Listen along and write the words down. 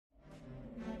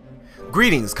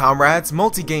Greetings comrades,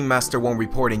 Multi-Game Master 1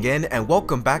 reporting in, and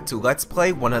welcome back to Let's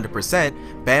Play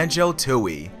 100%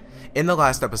 Banjo-Tooie. In the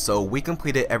last episode, we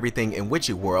completed everything in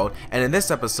Witchy World, and in this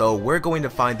episode, we're going to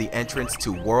find the entrance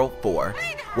to World 4.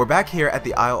 We're back here at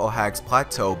the Isle O Hags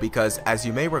plateau because, as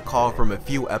you may recall from a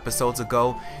few episodes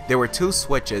ago, there were two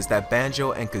switches that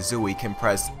Banjo and Kazooie can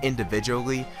press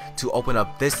individually to open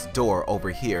up this door over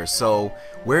here, so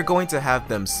we're going to have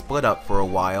them split up for a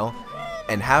while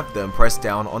and have them press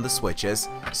down on the switches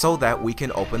so that we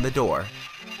can open the door.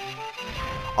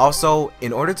 Also,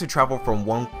 in order to travel from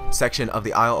one section of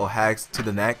the Isle O Hags to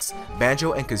the next,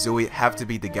 Banjo and Kazooie have to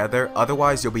be together,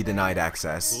 otherwise you'll be denied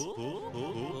access.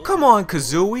 Come on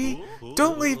Kazooie,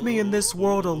 don't leave me in this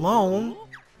world alone.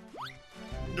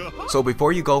 So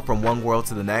before you go from one world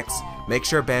to the next, make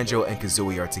sure Banjo and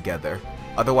Kazooie are together,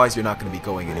 otherwise you're not going to be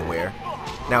going anywhere.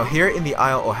 Now here in the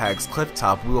Isle O Hags cliff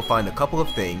top, we will find a couple of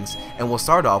things, and we'll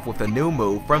start off with a new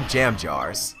move from Jam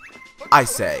Jars.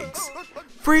 Ice Eggs.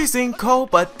 Freezing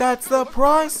cold, but that's the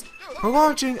price for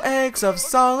launching eggs of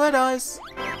solid ice.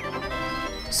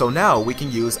 So now we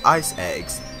can use Ice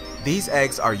Eggs. These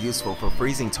eggs are useful for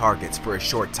freezing targets for a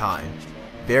short time.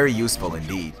 Very useful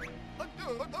indeed.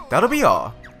 That'll be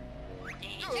all.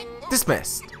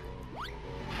 Dismissed.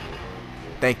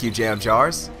 Thank you, Jam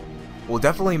Jars. We'll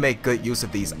definitely make good use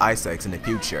of these Ice Eggs in the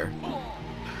future.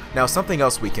 Now something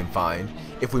else we can find.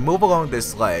 If we move along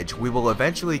this ledge, we will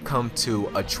eventually come to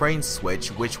a train switch,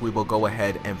 which we will go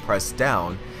ahead and press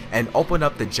down and open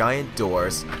up the giant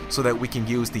doors so that we can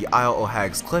use the Isle O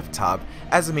Hags cliff top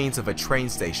as a means of a train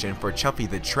station for Chuffy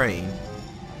the train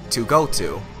to go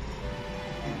to.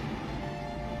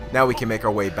 Now we can make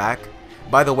our way back.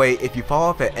 By the way, if you fall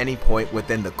off at any point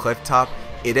within the cliff top,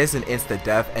 it is an instant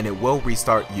death and it will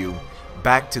restart you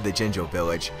back to the Jinjo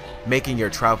village, making your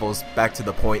travels back to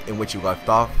the point in which you left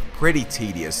off pretty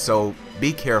tedious, so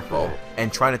be careful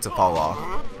and try not to fall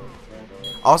off.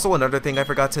 Also, another thing I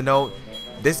forgot to note,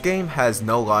 this game has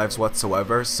no lives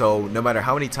whatsoever, so no matter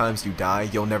how many times you die,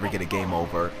 you'll never get a game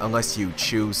over unless you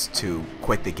choose to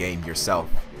quit the game yourself.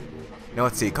 Now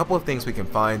let's see, a couple of things we can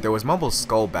find. There was Mumbo's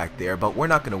skull back there, but we're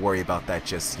not going to worry about that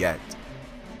just yet.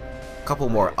 A couple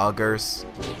more Uggers,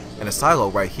 and a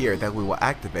silo right here that we will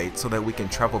activate so that we can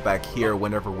travel back here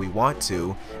whenever we want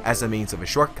to as a means of a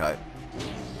shortcut.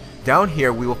 Down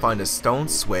here we will find a stone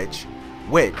switch,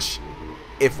 which,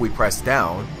 if we press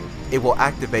down, it will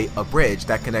activate a bridge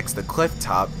that connects the cliff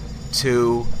top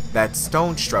to that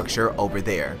stone structure over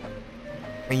there.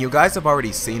 And you guys have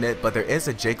already seen it, but there is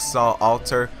a jigsaw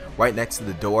altar right next to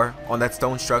the door on that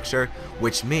stone structure,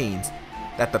 which means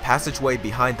that the passageway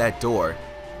behind that door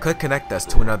could connect us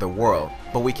to another world,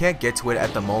 but we can't get to it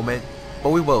at the moment, but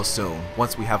we will soon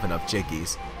once we have enough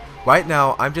jiggies. Right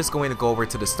now, I'm just going to go over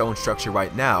to the stone structure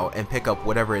right now and pick up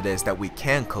whatever it is that we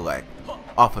can collect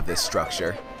off of this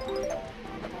structure,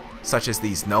 such as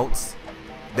these notes.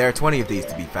 There are 20 of these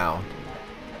to be found,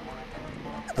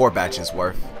 4 batches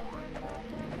worth.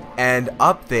 And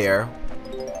up there,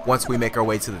 once we make our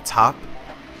way to the top,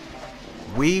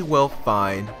 we will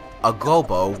find a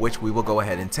globo, which we will go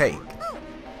ahead and take.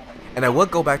 And I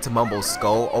would go back to Mumbo's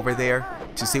skull over there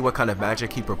to see what kind of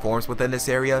magic he performs within this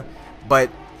area, but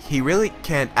he really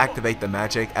can't activate the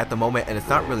magic at the moment and it's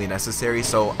not really necessary,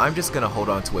 so I'm just gonna hold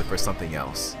on to it for something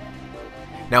else.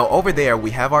 Now over there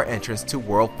we have our entrance to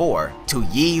World 4, to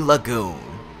Ye Lagoon.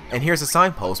 And here's a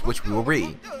signpost which we will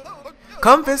read.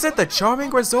 Come visit the charming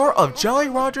resort of Jolly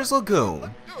Roger's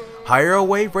Lagoon. Hire a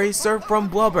wave racer from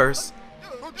Blubbers.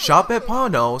 Shop at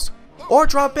Pono's. Or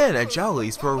drop in at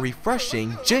Jolly's for a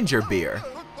refreshing ginger beer.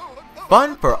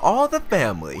 Fun for all the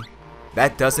family.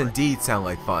 That does indeed sound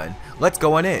like fun. Let's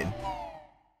go on in.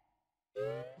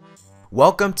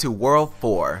 Welcome to World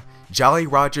 4, Jolly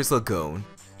Roger's Lagoon.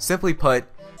 Simply put,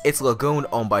 it's a lagoon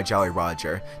owned by Jolly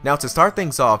Roger. Now to start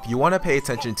things off, you want to pay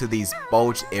attention to these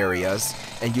bulged areas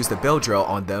and use the bill drill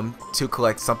on them to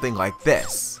collect something like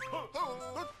this.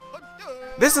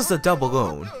 This is a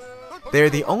doubloon. They are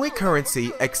the only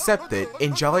currency accepted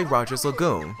in Jolly Roger's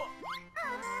Lagoon.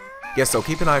 Yes, so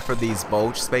keep an eye for these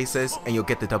bulge spaces and you'll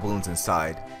get the doubloons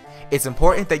inside. It's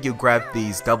important that you grab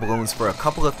these doubloons for a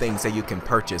couple of things that you can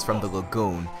purchase from the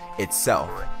lagoon itself.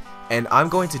 And I'm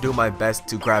going to do my best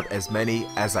to grab as many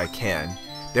as I can.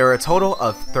 There are a total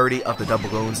of 30 of the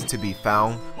doubloons to be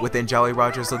found within Jolly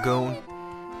Roger's Lagoon.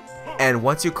 And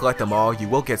once you collect them all, you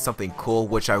will get something cool,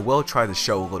 which I will try to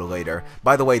show a little later.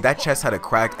 By the way, that chest had a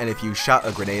crack, and if you shot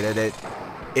a grenade at it,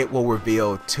 it will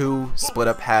reveal 2 split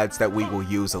up pads that we will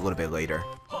use a little bit later.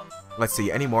 Let's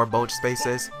see, any more bulge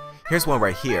spaces? Here's one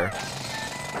right here.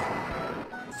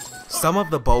 Some of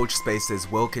the bulge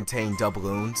spaces will contain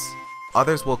doubloons,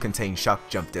 Others will contain shock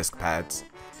jump disc pads.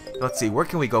 Let's see, where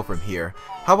can we go from here?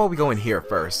 How about we go in here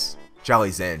first?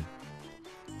 Jolly's Inn.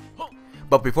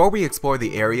 But before we explore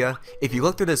the area, if you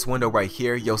look through this window right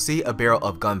here, you'll see a barrel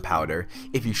of gunpowder.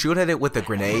 If you shoot at it with a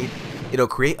grenade, it'll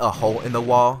create a hole in the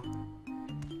wall,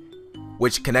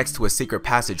 which connects to a secret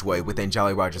passageway within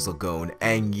Jolly Roger's Lagoon.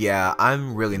 And yeah,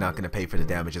 I'm really not going to pay for the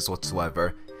damages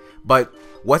whatsoever. But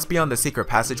what's beyond the secret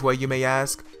passageway, you may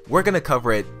ask? We're going to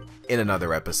cover it in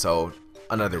another episode,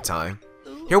 another time.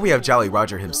 Here we have Jolly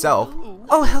Roger himself.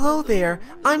 Oh, hello there.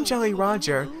 I'm Jolly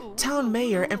Roger, town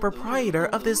mayor and proprietor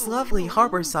of this lovely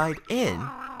harborside inn.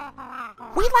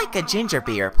 We'd like a ginger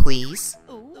beer, please.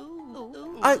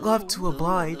 I'd love to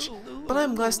oblige, but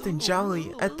I'm less than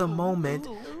jolly at the moment,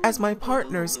 as my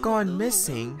partner's gone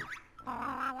missing.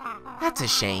 That's a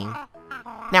shame.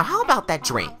 Now how about that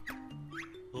drink?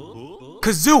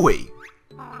 Kazooie!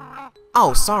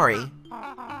 Oh, sorry.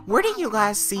 Where did you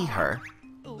last see her?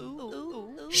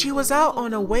 She was out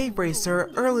on a wave racer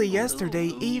early yesterday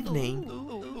evening.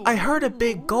 I heard a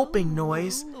big gulping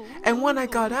noise, and when I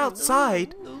got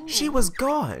outside, she was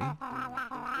gone.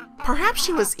 Perhaps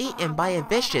she was eaten by a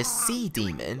vicious sea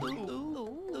demon.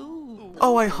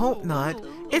 Oh, I hope not.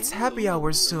 It's happy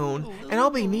hour soon, and I'll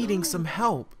be needing some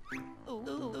help.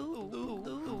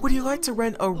 Would you like to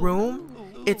rent a room?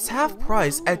 It's half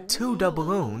price at 2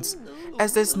 doubloons,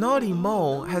 as this naughty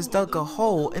mole has dug a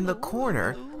hole in the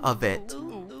corner of it.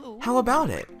 How about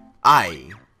it?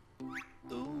 Aye.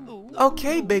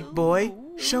 Okay, big boy.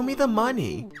 Show me the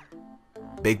money.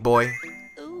 Big boy?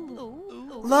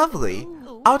 Lovely.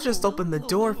 I'll just open the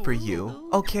door for you,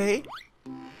 okay?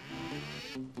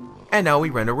 And now we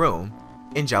rent a room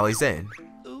in Jolly's Inn.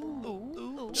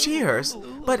 Cheers,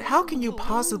 but how can you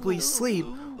possibly sleep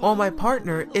while my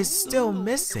partner is still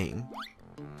missing?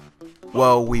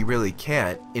 Well, we really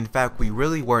can't. In fact, we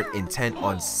really weren't intent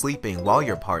on sleeping while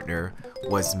your partner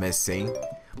was missing,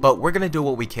 but we're gonna do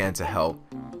what we can to help.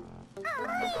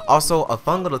 Also, a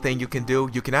fun little thing you can do,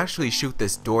 you can actually shoot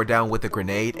this door down with a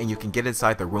grenade and you can get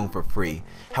inside the room for free.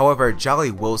 However,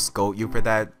 Jolly will scold you for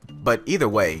that, but either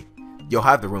way, you'll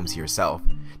have the room to yourself.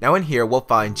 Now in here, we'll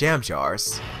find jam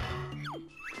jars.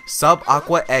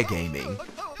 Sub-Aqua egg aiming.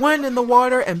 When in the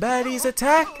water and baddies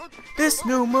attack, this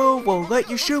new move will let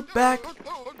you shoot back.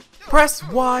 Press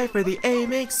Y for the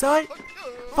aiming sight,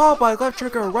 followed by left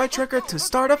trigger or right trigger to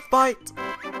start a fight.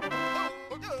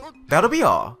 That'll be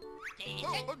all.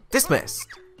 Dismissed.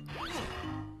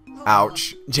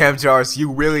 Ouch. Jam jars,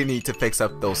 you really need to fix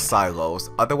up those silos,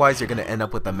 otherwise you're gonna end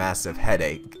up with a massive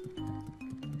headache.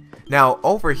 Now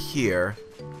over here,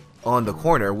 on the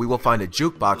corner, we will find a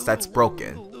jukebox that's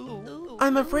broken.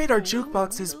 I'm afraid our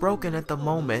jukebox is broken at the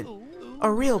moment.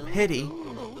 A real pity.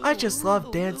 I just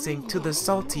love dancing to the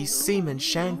salty seaman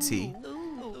shanty.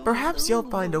 Perhaps you'll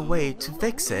find a way to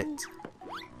fix it.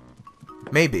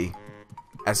 Maybe.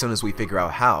 As soon as we figure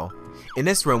out how. In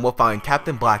this room, we'll find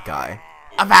Captain Black Eye.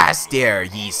 Avast there,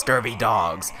 ye scurvy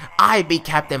dogs! I be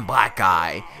Captain Black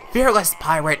Eye, fearless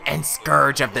pirate and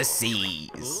scourge of the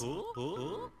seas.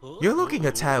 You're looking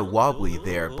a tad wobbly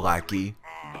there, Blackie.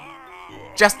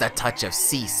 Just a touch of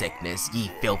seasickness,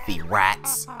 ye filthy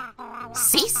rats.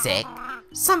 Seasick?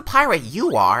 Some pirate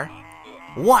you are.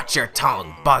 Watch your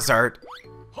tongue, buzzard.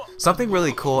 Something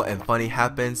really cool and funny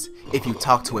happens if you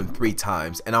talk to him 3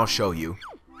 times, and I'll show you.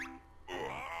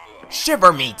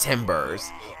 Shiver me timbers!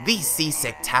 These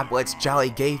seasick tablets Jolly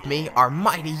gave me are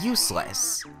mighty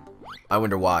useless. I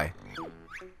wonder why.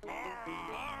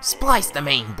 Splice the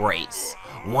main brace.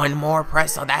 One more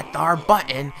press of that thar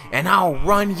button, and I'll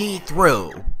run ye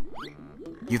through.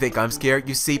 You think I'm scared,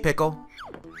 you sea pickle?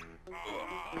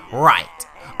 Right.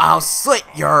 I'll slit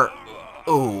your...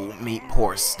 Ooh, me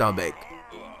poor stomach.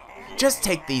 Just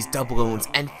take these doubloons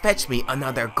and fetch me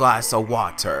another glass of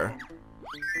water.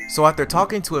 So after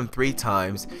talking to him 3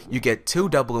 times, you get 2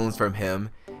 doubloons from him,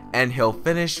 and he'll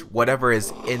finish whatever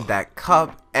is in that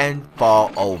cup and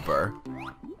fall over.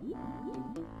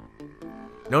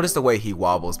 Notice the way he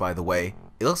wobbles, by the way.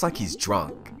 It looks like he's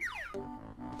drunk.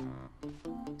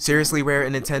 Seriously, Rare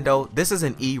and Nintendo, this is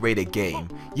an E-rated game.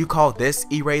 You call this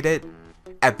E-rated?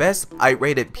 At best, I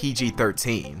rate it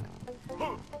PG-13.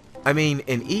 I mean,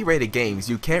 in E-rated games,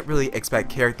 you can't really expect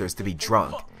characters to be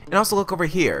drunk. And also look over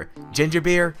here. Ginger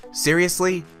beer?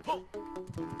 Seriously?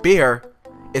 Beer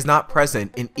is not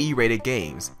present in E-rated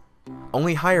games.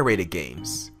 Only higher rated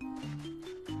games.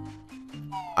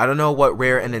 I don't know what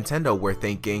Rare and Nintendo were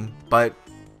thinking, but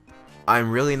I'm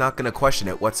really not going to question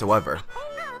it whatsoever.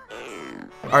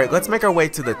 Alright, let's make our way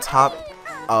to the top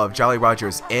of Jolly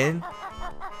Roger's Inn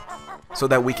so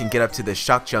that we can get up to the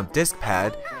shock jump disc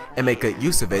pad and make good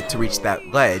use of it to reach that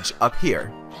ledge up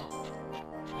here.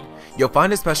 You'll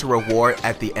find a special reward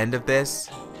at the end of this,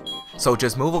 so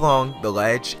just move along the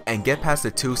ledge and get past the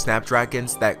 2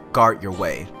 snapdragons that guard your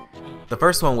way. The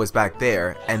first one was back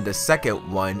there, and the second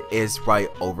one is right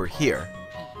over here.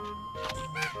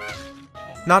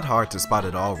 Not hard to spot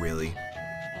at all, really.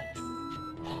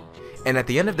 And at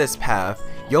the end of this path,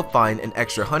 you'll find an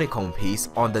extra honeycomb piece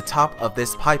on the top of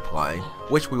this pipeline,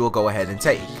 which we will go ahead and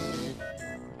take.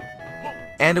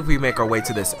 And if we make our way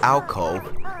to this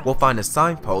alcove, we'll find a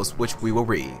signpost which we will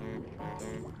read.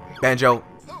 Banjo,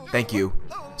 thank you.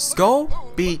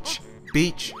 Skull, beach,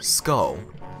 beach, skull.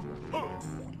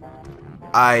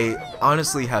 I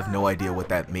honestly have no idea what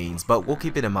that means, but we'll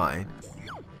keep it in mind.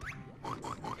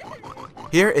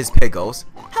 Here is Piggles.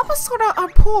 Help us sort out our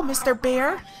pool, Mr.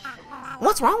 Bear.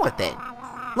 What's wrong with it?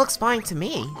 Looks fine to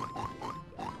me.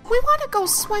 We want to go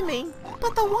swimming,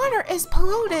 but the water is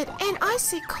polluted and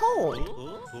icy cold.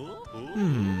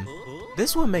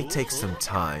 This one may take some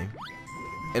time.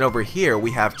 And over here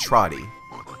we have Trotty.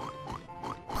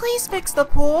 Please fix the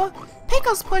pool.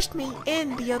 Pickles pushed me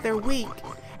in the other week,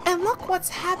 and look what's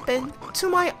happened to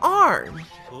my arm.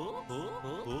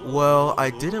 Well,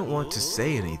 I didn't want to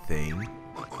say anything.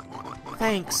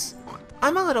 Thanks.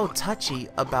 I'm a little touchy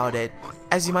about it,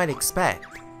 as you might expect.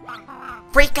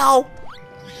 Freako!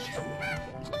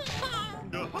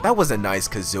 That wasn't nice,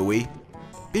 Kazooie.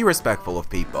 Be respectful of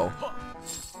people.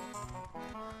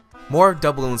 More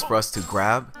doubloons for us to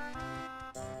grab.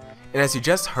 And as you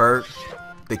just heard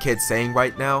the kids saying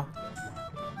right now,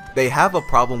 they have a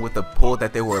problem with the pool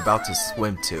that they were about to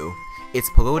swim to. It's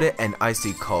polluted and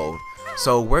icy cold.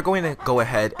 So we're going to go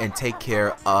ahead and take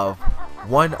care of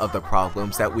one of the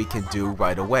problems that we can do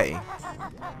right away.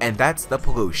 And that's the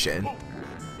pollution.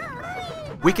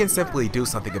 We can simply do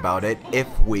something about it if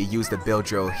we use the build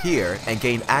drill here and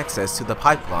gain access to the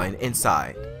pipeline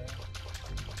inside.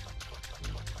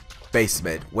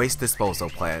 Basement, waste disposal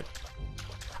plant.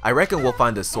 I reckon we'll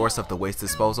find the source of the waste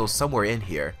disposal somewhere in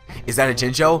here. Is that a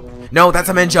Jinjo? No, that's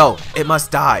a Minjo! It must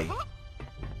die!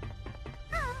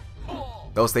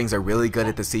 Those things are really good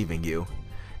at deceiving you.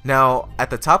 Now, at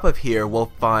the top of here,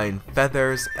 we'll find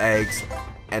feathers, eggs,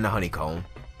 and a honeycomb.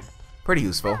 Pretty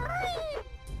useful.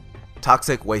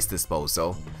 Toxic waste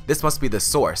disposal. This must be the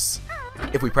source.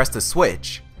 If we press the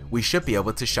switch, we should be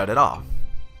able to shut it off.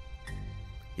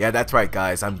 Yeah, that's right,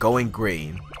 guys. I'm going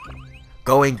green.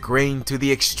 Going green to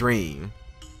the extreme.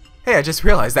 Hey, I just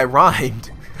realized that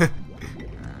rhymed.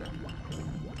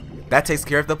 That takes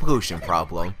care of the pollution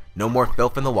problem. No more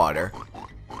filth in the water.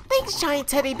 Thanks, Giant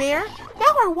Teddy Bear.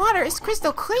 Now our water is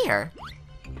crystal clear.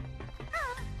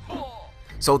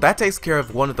 So that takes care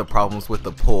of one of the problems with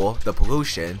the pool, the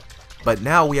pollution. But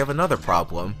now we have another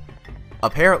problem.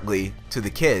 Apparently, to the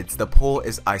kids, the pool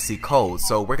is icy cold,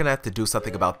 so we're gonna have to do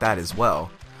something about that as well.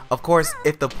 Of course,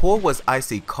 if the pool was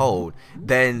icy cold,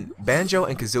 then Banjo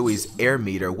and Kazooie's air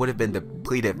meter would have been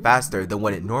depleted faster than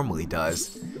what it normally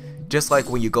does. Just like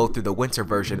when you go through the winter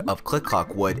version of Click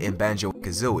Clock would in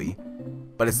Banjo-Kazooie.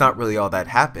 But it's not really all that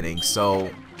happening, so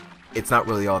it's not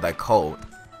really all that cold.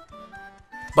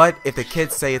 But if the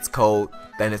kids say it's cold,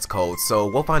 then it's cold, so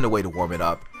we'll find a way to warm it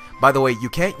up. By the way, you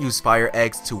can't use fire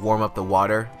eggs to warm up the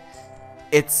water.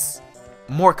 It's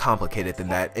more complicated than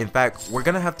that. In fact, we're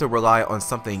gonna have to rely on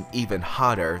something even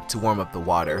hotter to warm up the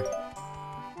water.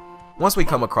 Once we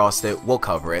come across it, we'll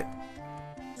cover it.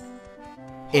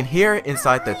 In here,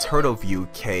 inside the Turtle View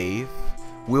cave,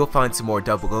 we'll find some more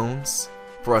doubloons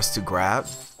for us to grab.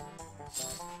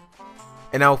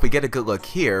 And now if we get a good look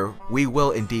here, we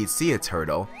will indeed see a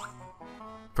turtle.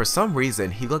 For some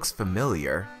reason, he looks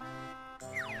familiar.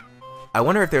 I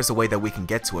wonder if there's a way that we can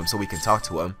get to him so we can talk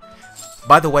to him.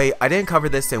 By the way, I didn't cover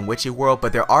this in Witchy World,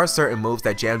 but there are certain moves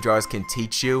that jam jars can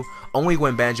teach you only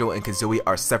when Banjo and Kazooie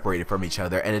are separated from each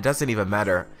other, and it doesn't even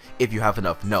matter if you have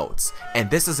enough notes. And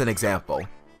this is an example.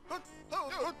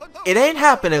 It ain't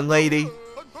happening, lady.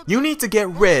 You need to get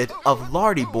rid of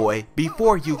Lardy Boy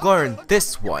before you learn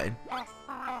this one.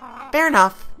 Fair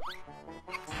enough.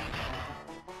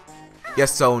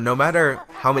 Yes, so no matter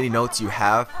how many notes you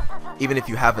have, even if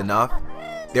you have enough,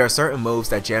 there are certain moves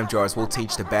that jam jars will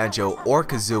teach to Banjo or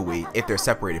Kazooie if they're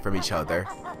separated from each other.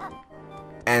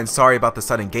 And sorry about the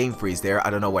sudden game freeze there, I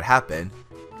don't know what happened.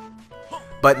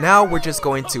 But now we're just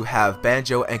going to have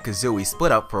Banjo and Kazooie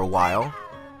split up for a while,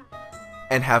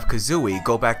 and have Kazooie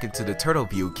go back into the Turtle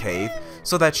View cave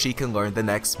so that she can learn the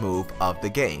next move of the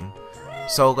game.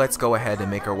 So let's go ahead and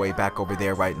make our way back over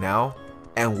there right now.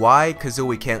 And why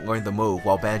Kazooie can't learn the move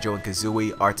while Banjo and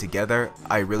Kazooie are together,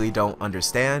 I really don't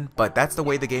understand, but that's the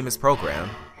way the game is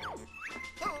programmed.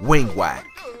 Wing Whack.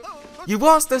 You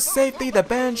lost the safety that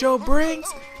Banjo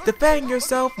brings? Defend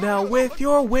yourself now with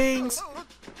your wings.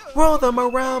 Roll them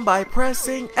around by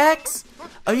pressing X.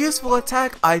 A useful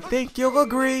attack, I think you'll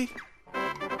agree.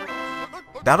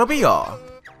 That'll be all.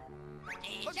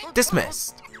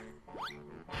 Dismissed.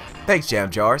 Thanks, Jam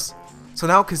Jars. So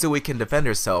now Kazooie can defend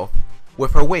herself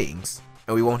with her wings,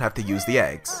 and we won't have to use the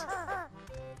eggs.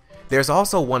 There's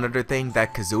also one other thing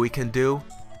that Kazooie can do,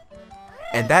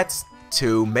 and that's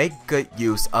to make good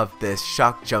use of this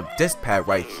shock jump disc pad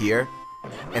right here,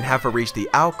 and have her reach the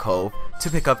alcove to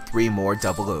pick up 3 more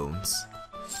doubloons.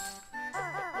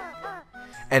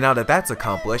 And now that that's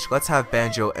accomplished, let's have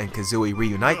Banjo and Kazooie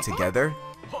reunite together,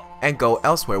 and go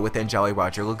elsewhere within Jolly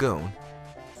Roger Lagoon.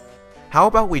 How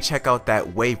about we check out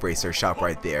that Wave Racer shop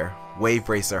right there, Wave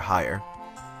Racer Hire.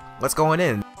 Let's go on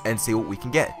in and see what we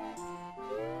can get.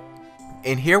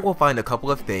 In here we'll find a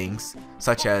couple of things,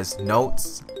 such as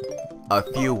notes, a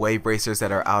few Wave Racers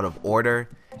that are out of order,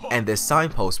 and this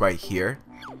signpost right here.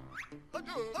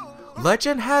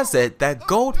 Legend has it that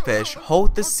goldfish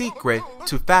hold the secret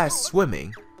to fast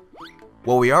swimming.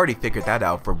 Well, we already figured that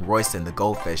out from Royston the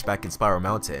goldfish back in Spiral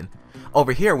Mountain.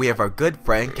 Over here we have our good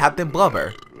friend Captain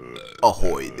Blubber.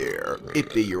 Ahoy there,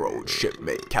 it be your old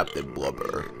shipmate Captain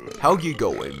Blubber. How you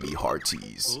going, me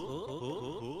hearties?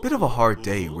 Bit of a hard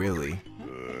day, really.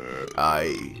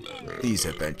 Aye, these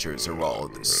adventures are all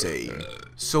the same.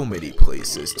 So many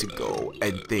places to go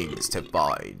and things to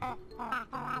find.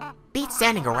 Beats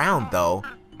standing around, though.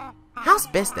 How's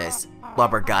business,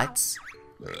 Blubber Guts?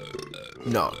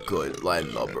 Not good,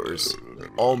 landlubbers.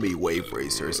 All me wave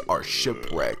racers are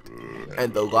shipwrecked,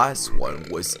 and the last one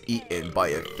was eaten by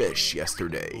a fish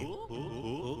yesterday.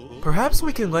 Perhaps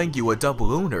we can lend you a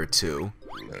doubloon or two.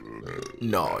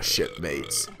 Nah,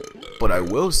 shipmates, but I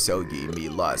will sell ye me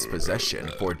last possession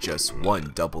for just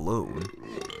 1 doubloon.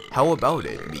 How about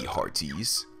it, me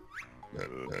hearties?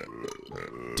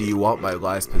 Do you want my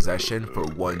last possession for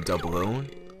 1 doubloon?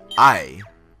 Aye.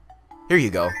 Here you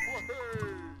go.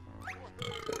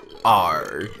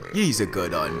 Arr, ye's a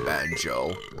good un,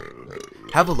 Banjo.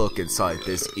 Have a look inside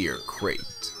this ear crate.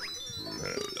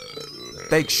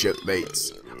 Thanks,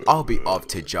 shipmates. I'll be off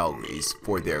to Jolly's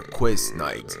for their quiz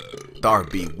night. There'll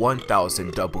be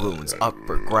 1,000 doubloons up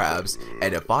for grabs,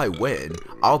 and if I win,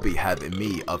 I'll be having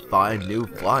me a fine new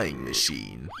flying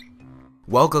machine.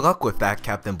 Well, good luck with that,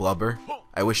 Captain Blubber.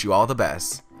 I wish you all the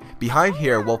best. Behind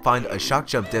here, we'll find a shock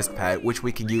jump disc pad which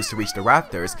we can use to reach the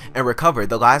rafters and recover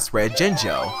the last red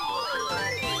Jinjo.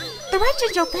 The red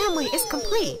Jinjo family is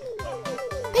complete.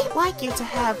 They'd like you to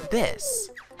have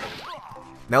this.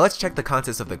 Now let's check the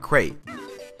contents of the crate.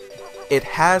 It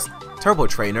has turbo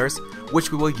trainers,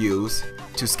 which we will use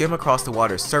to skim across the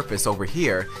water's surface over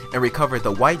here and recover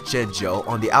the white Jinjo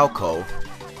on the alcove.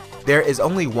 There is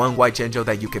only 1 white Jinjo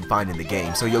that you can find in the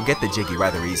game, so you'll get the Jiggy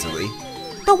rather easily.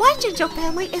 The white Jinjo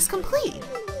family is complete.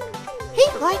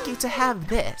 He'd like you to have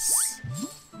this.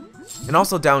 And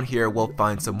also down here we'll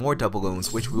find some more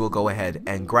doubloons which we will go ahead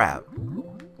and grab.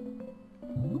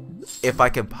 If I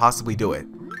can possibly do it.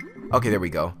 Okay, there we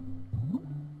go.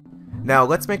 Now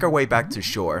let's make our way back to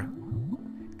shore.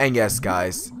 And yes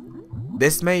guys,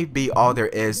 this may be all there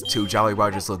is to Jolly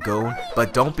Roger's Lagoon,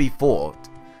 but don't be fooled.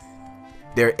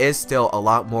 There is still a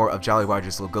lot more of Jolly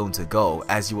Roger's Lagoon to go,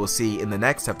 as you will see in the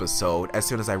next episode as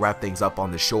soon as I wrap things up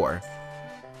on the shore.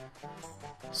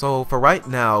 So for right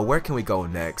now, where can we go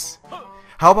next?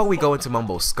 How about we go into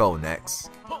Mumbo's skull next?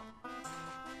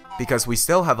 Because we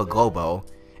still have a Globo,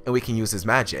 and we can use his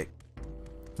magic.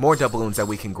 More doubloons that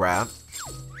we can grab.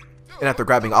 And after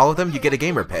grabbing all of them, you get a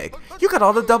gamer peg. You got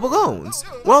all the doubloons!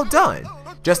 Well done!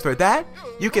 Just for that,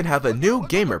 you can have a new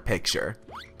gamer picture.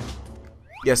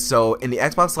 Yes, so in the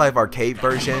Xbox Live Arcade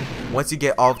version, once you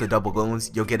get all of the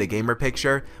doubloons, you'll get a gamer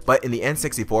picture, but in the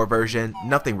N64 version,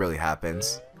 nothing really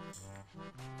happens.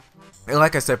 And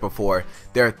like I said before,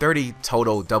 there are 30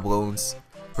 total doubloons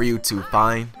for you to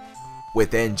find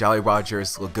within Jolly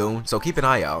Roger's Lagoon, so keep an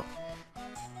eye out.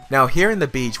 Now here in the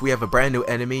beach, we have a brand new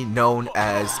enemy known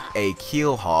as a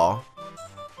Keelhaul.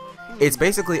 It's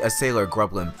basically a sailor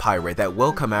grublin pirate that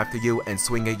will come after you and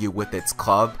swing at you with its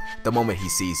club the moment he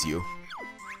sees you.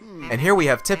 And here we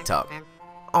have Tip Top.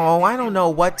 Oh, I don't know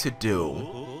what to do.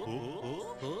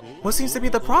 What seems to be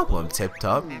the problem, Tip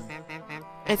Top?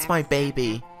 It's my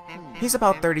baby. He's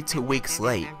about 32 weeks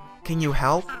late. Can you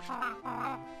help?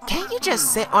 Can't you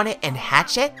just sit on it and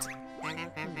hatch it?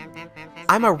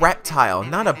 I'm a reptile,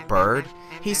 not a bird.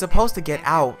 He's supposed to get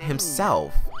out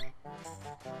himself.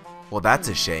 Well, that's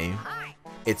a shame.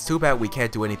 It's too bad we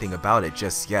can't do anything about it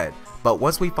just yet, but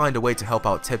once we find a way to help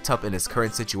out Tip Top in his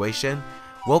current situation,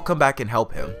 we'll come back and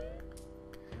help him.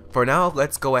 For now,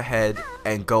 let's go ahead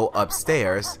and go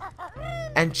upstairs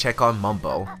and check on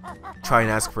Mumbo. Try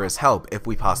and ask for his help if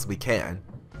we possibly can.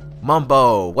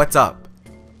 Mumbo, what's up?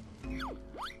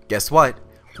 Guess what?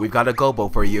 We've got a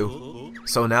gobo for you.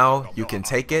 So now you can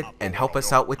take it and help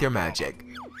us out with your magic.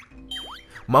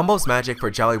 Mumbo's magic for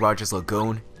Jolly Roger's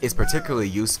Lagoon is particularly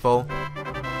useful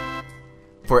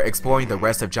for exploring the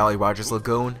rest of Jolly Roger's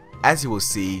Lagoon, as you will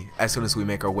see as soon as we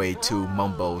make our way to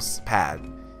Mumbo's pad.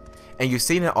 And you've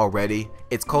seen it already,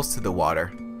 it's close to the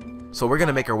water. So we're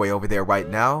gonna make our way over there right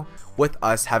now, with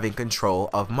us having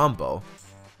control of Mumbo.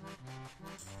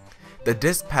 The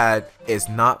disc pad is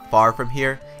not far from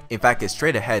here, in fact it's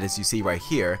straight ahead as you see right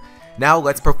here. Now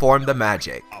let's perform the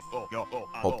magic.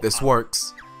 Hope this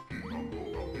works.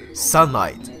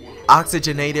 Sunlight,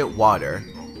 oxygenated water.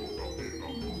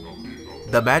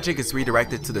 The magic is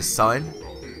redirected to the sun,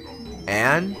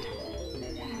 and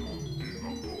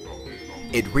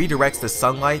it redirects the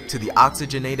sunlight to the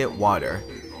oxygenated water.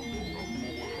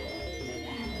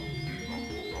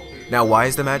 Now why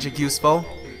is the magic useful?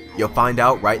 You'll find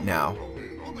out right now.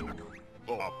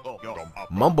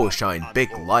 Mumbo shine big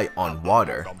light on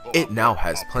water. It now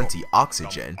has plenty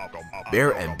oxygen.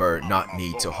 Bear and Bird not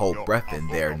need to hold breath in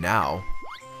there now.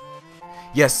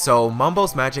 Yes, so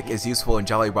Mumbo's magic is useful in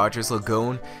Jolly Roger's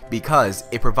Lagoon because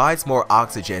it provides more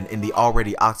oxygen in the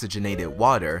already oxygenated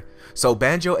water, so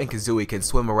Banjo and Kazooie can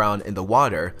swim around in the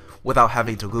water without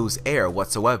having to lose air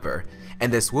whatsoever.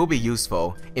 And this will be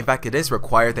useful. In fact, it is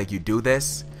required that you do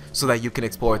this so that you can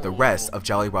explore the rest of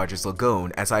Jolly Roger's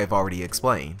Lagoon, as I have already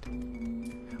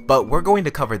explained. But we're going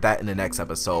to cover that in the next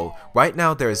episode. Right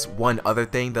now there's one other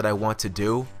thing that I want to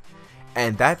do,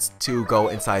 and that's to go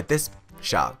inside this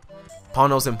shop,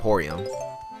 Pono's Emporium.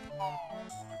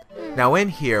 Now in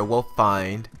here we'll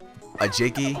find a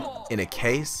Jiggy in a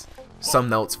case, some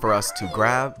notes for us to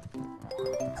grab,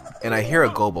 and I hear a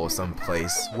gobo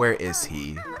someplace. Where is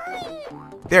he?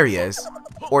 There he is,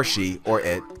 or she, or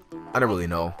it. I don't really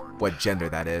know what gender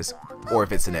that is, or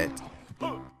if it's an it.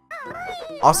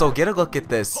 Also, get a look at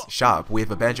this shop. We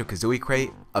have a Banjo-Kazooie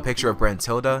crate, a picture of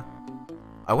Brantilda.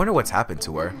 I wonder what's happened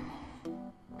to her.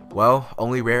 Well,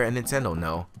 only Rare and Nintendo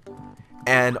know.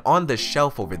 And on the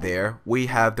shelf over there, we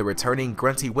have the returning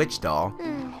Grunty Witch doll.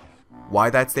 Why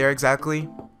that's there exactly?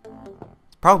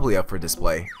 Probably up for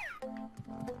display.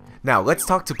 Now, let's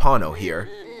talk to Pono here.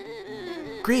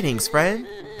 Greetings, friend.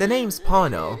 The name's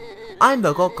Pono. I'm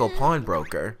the local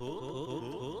pawnbroker.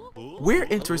 We're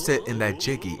interested in that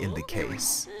Jiggy in the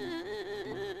case.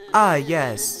 Ah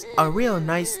yes, a real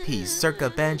nice piece circa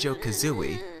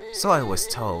Banjo-Kazooie, so I was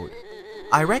told.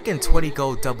 I reckon 20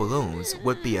 gold doubloons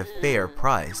would be a fair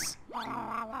price.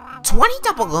 20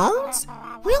 doubloons?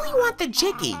 Really want the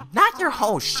Jiggy, not your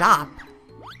whole shop.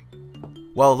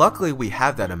 Well, luckily we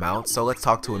have that amount, so let's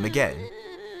talk to him again.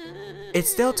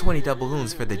 It's still 20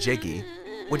 doubloons for the Jiggy.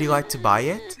 Would you like to buy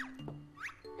it?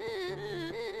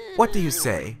 What do you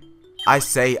say? I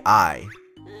say aye.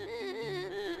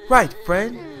 Right,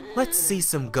 friend. Let's see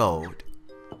some gold.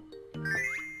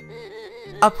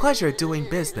 A pleasure doing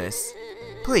business.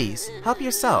 Please, help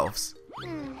yourselves.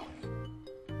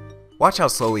 Watch how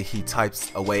slowly he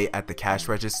types away at the cash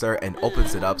register and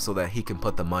opens it up so that he can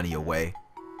put the money away.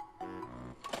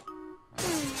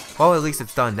 Well, at least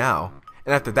it's done now.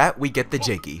 And after that, we get the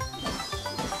Jiggy.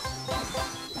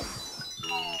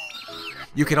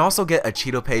 You can also get a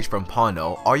Cheeto page from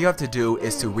Pono. All you have to do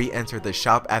is to re-enter the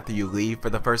shop after you leave for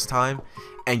the first time,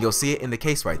 and you'll see it in the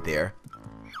case right there.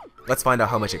 Let's find out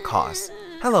how much it costs.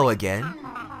 Hello again.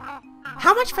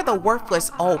 How much for the worthless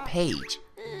old page?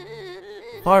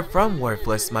 Far from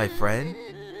worthless, my friend.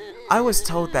 I was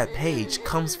told that page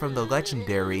comes from the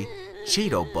legendary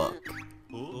Cheeto book.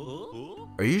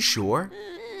 Are you sure?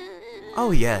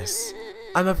 Oh yes.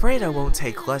 I'm afraid I won't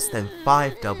take less than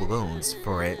 5 doubloons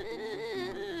for it.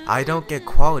 I don't get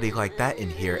quality like that in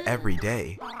here every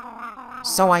day.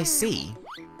 So I see.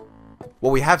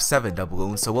 Well, we have 7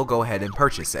 doubloons, so we'll go ahead and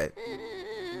purchase it.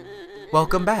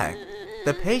 Welcome back.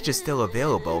 The page is still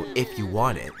available if you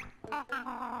want it.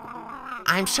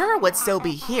 I'm sure it would still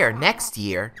be here next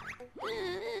year.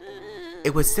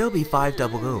 It would still be 5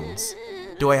 doubloons.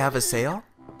 Do I have a sale?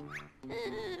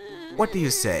 What do you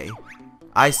say?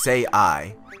 I say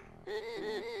aye.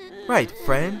 Right,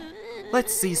 friend.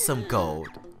 Let's see some gold.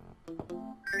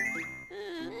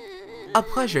 A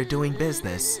pleasure doing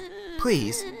business.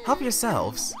 Please, help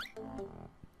yourselves.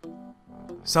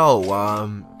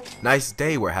 So, nice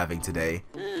day we're having today.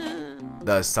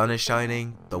 The sun is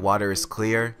shining, the water is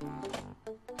clear.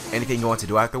 Anything you want to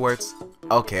do afterwards?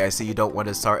 Okay, I see you don't want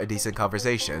to start a decent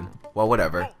conversation. Well,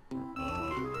 whatever.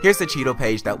 Here's the Cheeto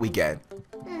page that we get.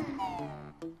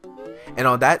 And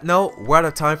on that note, we're out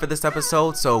of time for this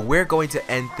episode, so we're going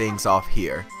to end things off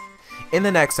here. In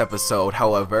the next episode,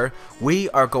 however, we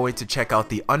are going to check out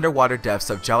the underwater depths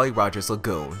of Jolly Roger's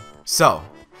Lagoon. So,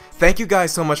 thank you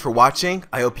guys so much for watching,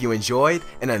 I hope you enjoyed,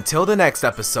 and until the next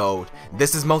episode,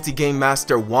 this is Multi-Game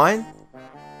Master 1,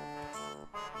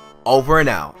 over and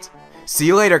out. See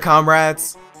you later,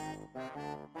 comrades!